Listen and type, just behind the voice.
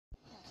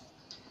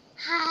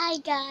Hi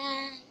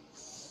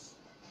guys!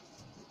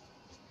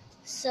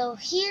 So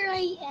here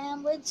I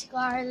am with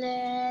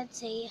Scarlett.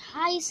 Say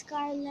hi,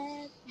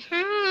 Scarlett.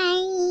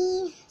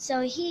 Hi.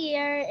 So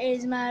here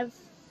is my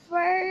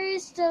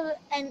first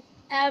and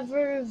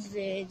ever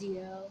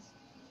video.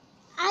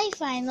 I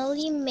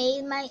finally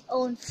made my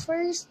own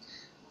first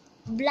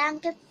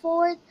blanket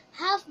fort,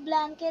 half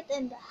blanket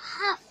and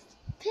half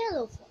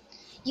pillow fort.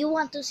 You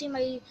want to see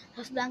my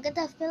half blanket,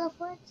 half pillow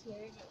fort?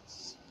 Here it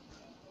is.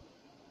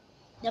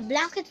 The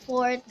blanket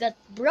fort got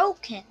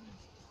broken.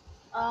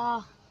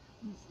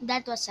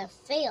 That was a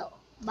fail,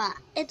 but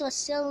it was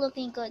still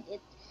looking good.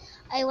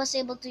 I was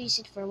able to use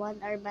it for 1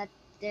 hour, but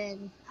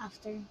then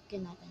after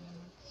cannot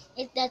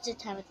anymore. That's the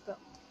time it broke.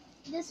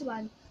 This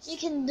one you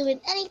can do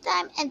it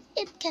anytime and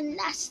it can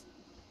last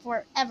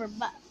forever,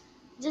 but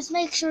just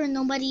make sure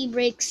nobody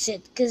breaks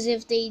it, because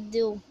if they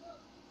do,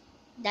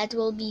 that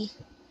will be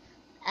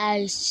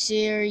a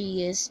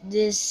serious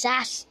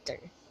disaster.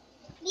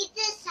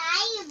 Because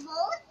I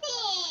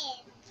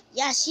voted.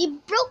 Yeah, she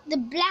broke the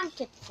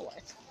blanket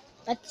fort,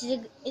 but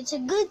it's a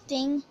good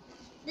thing.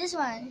 This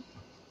one,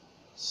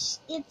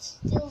 it's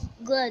still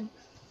good,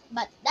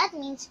 but that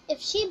means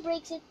if she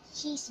breaks it,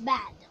 she's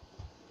bad.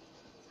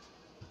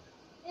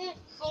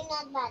 I'm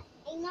not bad.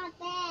 I'm not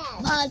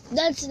bad. But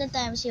that's the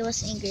time she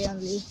was angry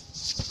only.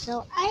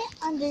 So I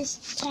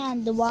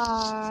understand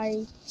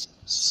why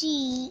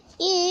she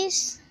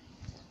is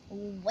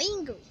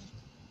angry.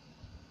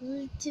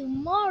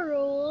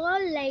 Tomorrow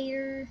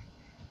later,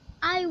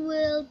 I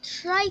will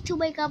try to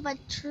wake up at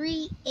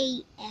 3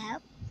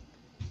 a.m.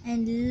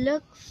 and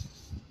look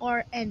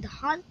and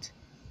hunt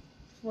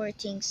for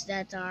things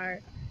that are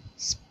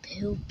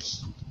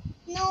spooky.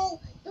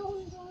 No,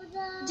 don't do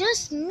that.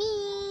 Just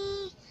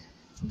me.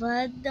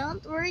 But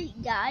don't worry,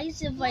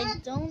 guys, if I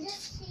don't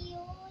Just you,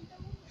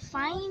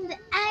 find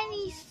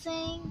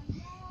anything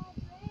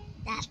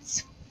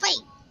that's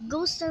fake,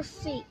 ghosts are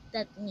fake,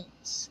 that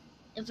means.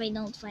 If I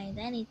don't find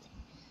anything.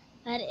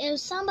 But if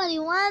somebody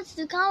wants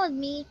to come with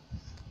me,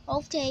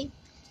 okay.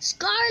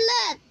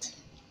 Scarlett!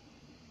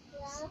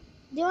 Yeah.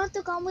 Do you want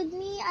to come with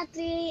me at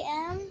 3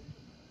 a.m.?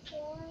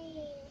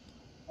 Why?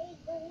 I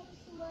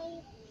don't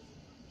my.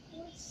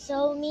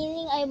 So,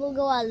 meaning I will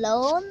go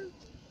alone?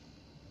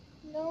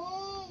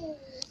 No.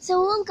 So,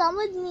 who'll come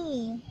with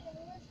me?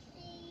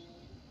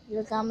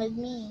 You'll come with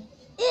me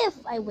if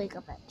I wake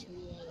up at 3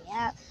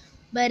 a.m.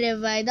 But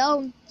if I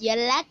don't, you're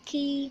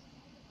lucky.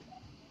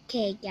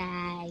 Okay,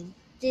 guys,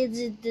 this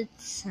is the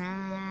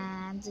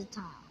time to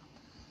talk.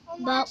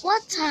 But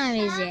what time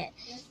is it?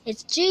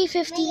 It's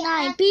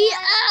 3:59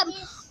 p.m.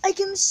 I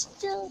can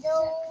still.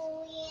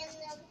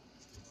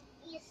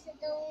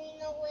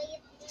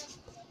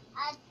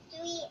 At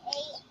 3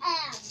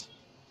 a.m.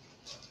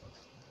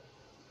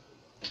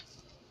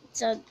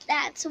 So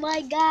that's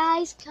why,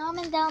 guys,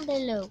 comment down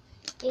below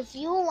if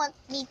you want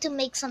me to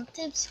make some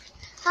tips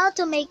how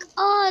to make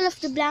all of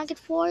the blanket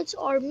forts,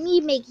 or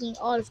me making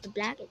all of the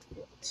blanket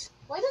forts.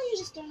 Why don't you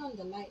just turn on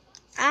the light?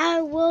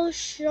 I will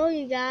show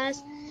you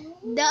guys.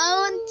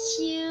 Don't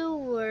you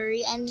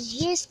worry. And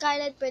here's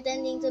Scarlett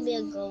pretending to be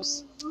a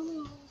ghost.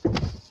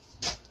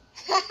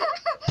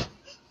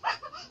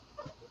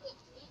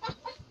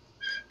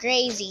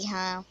 Crazy,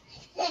 huh?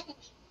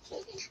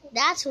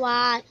 That's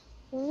why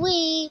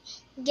we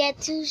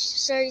get to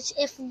search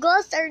if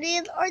ghosts are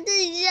real or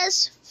they're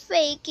just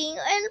faking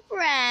and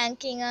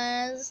pranking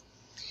us.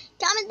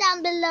 Comment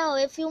down below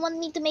if you want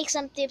me to make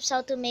some tips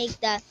how to make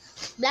the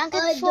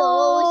blanket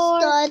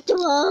fort,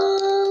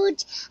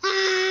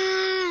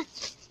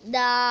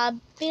 the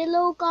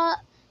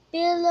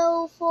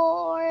pillow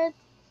fort,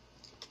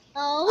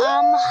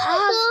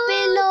 half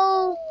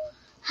pillow,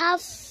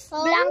 half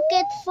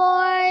blanket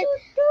fort,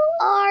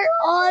 or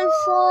all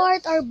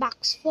fort, or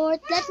box fort.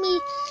 Let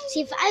me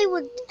see if I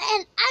would,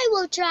 and I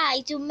will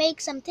try to make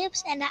some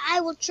tips, and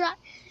I will try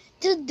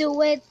to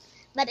do it.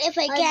 But if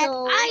I can't,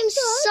 I'm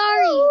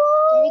sorry.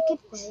 Can you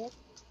keep quiet?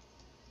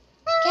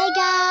 Okay,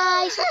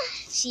 guys.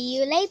 See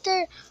you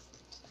later.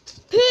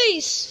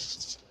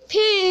 Peace.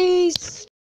 Peace.